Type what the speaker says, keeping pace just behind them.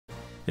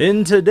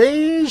In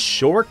today's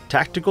short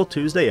Tactical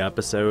Tuesday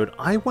episode,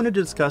 I wanted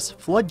to discuss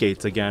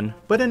floodgates again,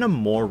 but in a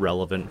more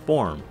relevant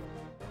form.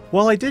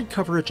 While I did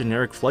cover a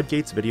generic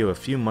floodgates video a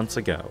few months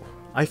ago,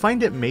 I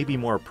find it may be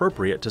more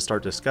appropriate to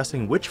start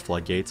discussing which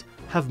floodgates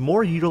have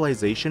more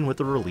utilization with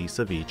the release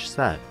of each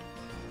set.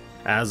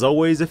 As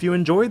always, if you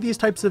enjoy these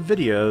types of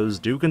videos,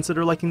 do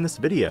consider liking this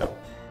video,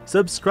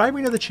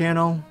 subscribing to the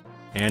channel,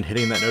 and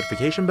hitting that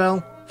notification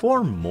bell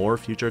for more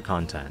future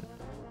content.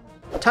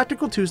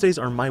 Tactical Tuesdays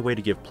are my way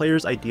to give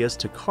players ideas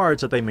to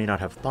cards that they may not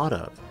have thought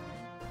of.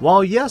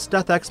 While yes,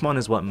 DeathXmon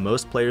is what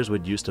most players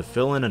would use to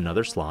fill in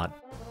another slot,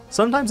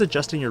 sometimes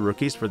adjusting your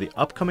rookies for the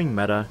upcoming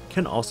meta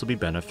can also be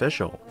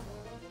beneficial.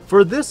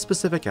 For this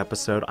specific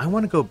episode, I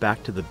want to go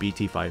back to the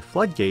BT5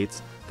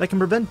 floodgates that can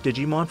prevent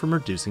Digimon from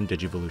reducing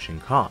Digivolution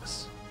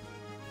costs.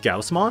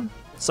 Gaussmon,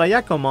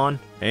 Sayakomon,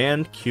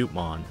 and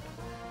Cutemon.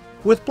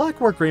 With Black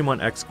War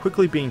Greymon X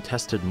quickly being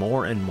tested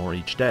more and more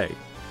each day,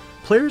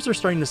 players are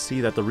starting to see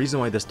that the reason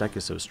why this deck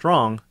is so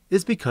strong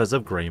is because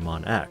of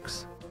Greymon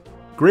X.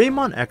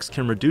 Greymon X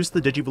can reduce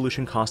the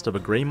Digivolution cost of a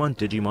Greymon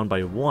Digimon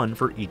by 1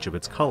 for each of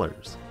its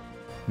colors,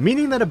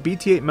 meaning that a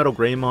BT8 Metal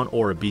Greymon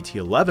or a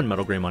BT11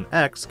 Metal Greymon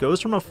X goes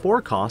from a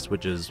 4 cost,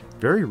 which is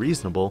very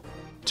reasonable,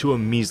 to a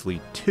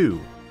measly 2,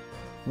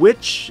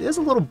 which is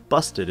a little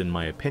busted in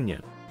my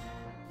opinion.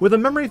 With a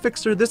memory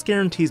fixer, this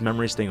guarantees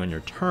memory staying on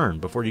your turn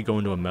before you go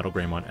into a Metal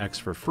Greymon X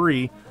for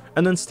free,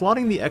 and then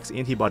slotting the X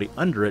antibody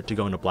under it to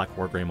go into Black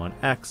War Greymon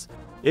X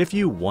if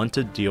you want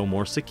to deal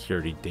more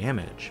security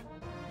damage.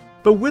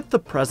 But with the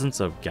presence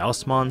of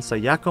Gaussmon,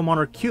 Sayakomon,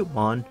 or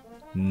Cutemon,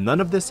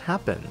 none of this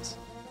happens.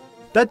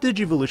 That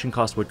Digivolution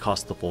cost would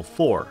cost the full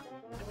 4,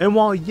 and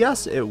while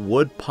yes it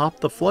would pop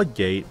the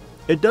floodgate,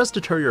 it does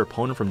deter your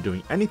opponent from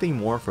doing anything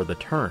more for the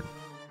turn.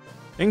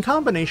 In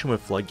combination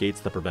with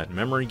floodgates that prevent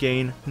memory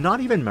gain,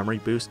 not even memory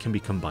boost can be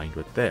combined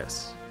with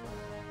this.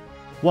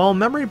 While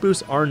memory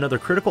boosts are another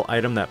critical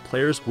item that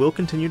players will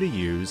continue to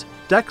use,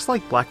 decks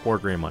like Black War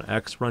Greymon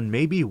X run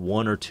maybe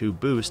 1 or 2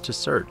 boosts to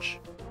search.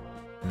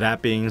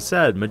 That being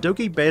said,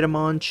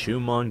 Digimon,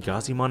 Chumon,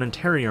 Gazimon, and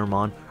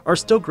Terriermon are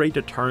still great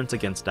deterrents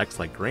against decks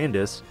like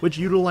Grandis, which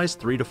utilize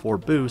 3 to 4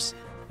 boosts,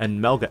 and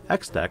Melga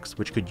X decks,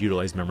 which could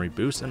utilize memory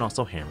boosts and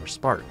also hammer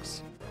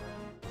sparks.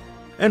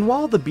 And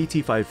while the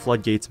BT5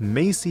 floodgates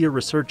may see a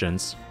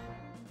resurgence,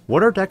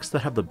 what are decks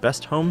that have the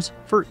best homes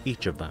for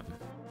each of them?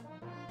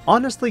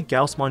 Honestly,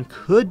 Gaussmon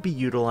could be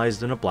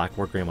utilized in a Black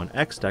War Greymon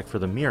X deck for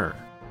the mirror.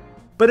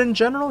 But in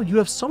general, you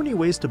have so many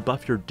ways to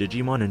buff your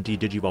Digimon and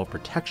de-Digivolve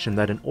protection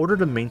that in order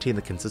to maintain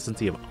the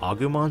consistency of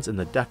Agumons in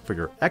the deck for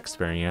your X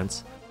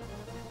variants,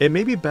 it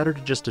may be better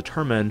to just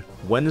determine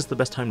when is the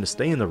best time to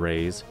stay in the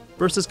Rays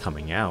versus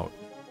coming out.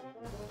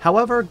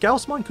 However,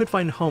 Gaussmon could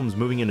find homes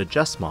moving into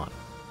Jesmon.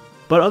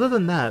 But other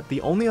than that,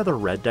 the only other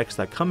red decks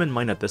that come in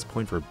mind at this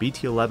point for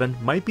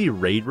BT11 might be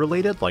raid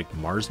related like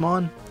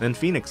Marsmon and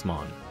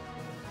Phoenixmon.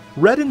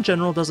 Red in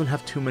general doesn't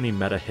have too many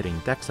meta hitting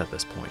decks at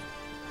this point,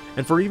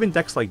 and for even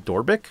decks like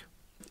Dorbic,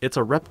 it's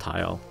a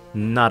reptile,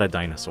 not a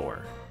dinosaur.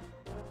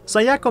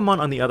 Sayakomon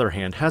on the other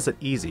hand has it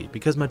easy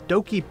because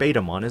Madoki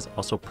Betamon is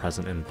also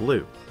present in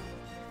blue.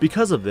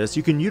 Because of this,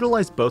 you can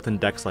utilize both in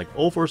decks like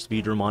Ulforce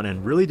Vidramon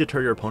and really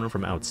deter your opponent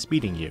from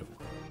outspeeding you.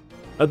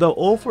 Although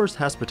Ulforce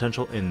has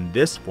potential in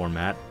this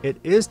format, it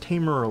is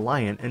tamer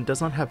reliant and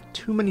does not have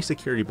too many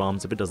security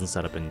bombs if it doesn't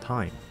set up in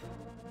time.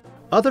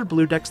 Other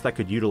blue decks that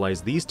could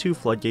utilize these two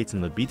floodgates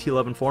in the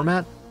BT11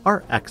 format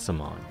are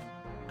Examon.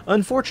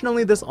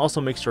 Unfortunately, this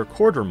also makes your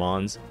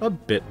Quartermons a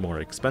bit more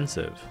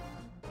expensive.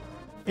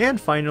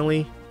 And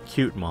finally,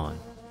 Cutemon.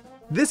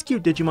 This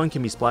cute Digimon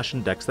can be splashed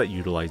in decks that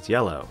utilize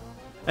yellow.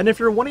 And if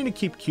you're wanting to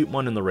keep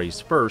Cutemon in the race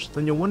first,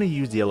 then you'll want to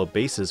use yellow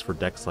bases for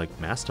decks like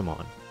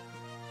Mastamon.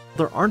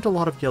 There aren't a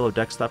lot of yellow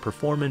decks that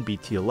perform in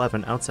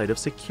BT11 outside of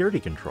security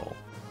control.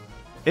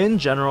 In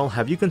general,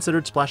 have you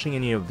considered splashing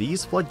any of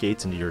these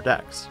floodgates into your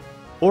decks?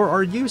 Or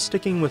are you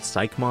sticking with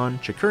Psychmon,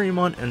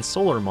 Chikurimon, and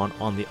Solarmon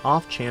on the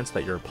off chance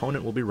that your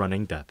opponent will be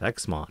running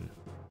DeathXmon?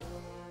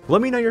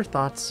 Let me know your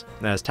thoughts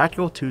as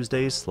Tactical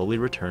Tuesdays slowly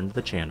return to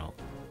the channel.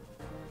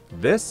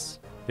 This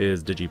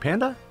is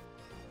DigiPanda,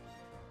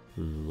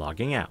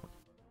 logging out.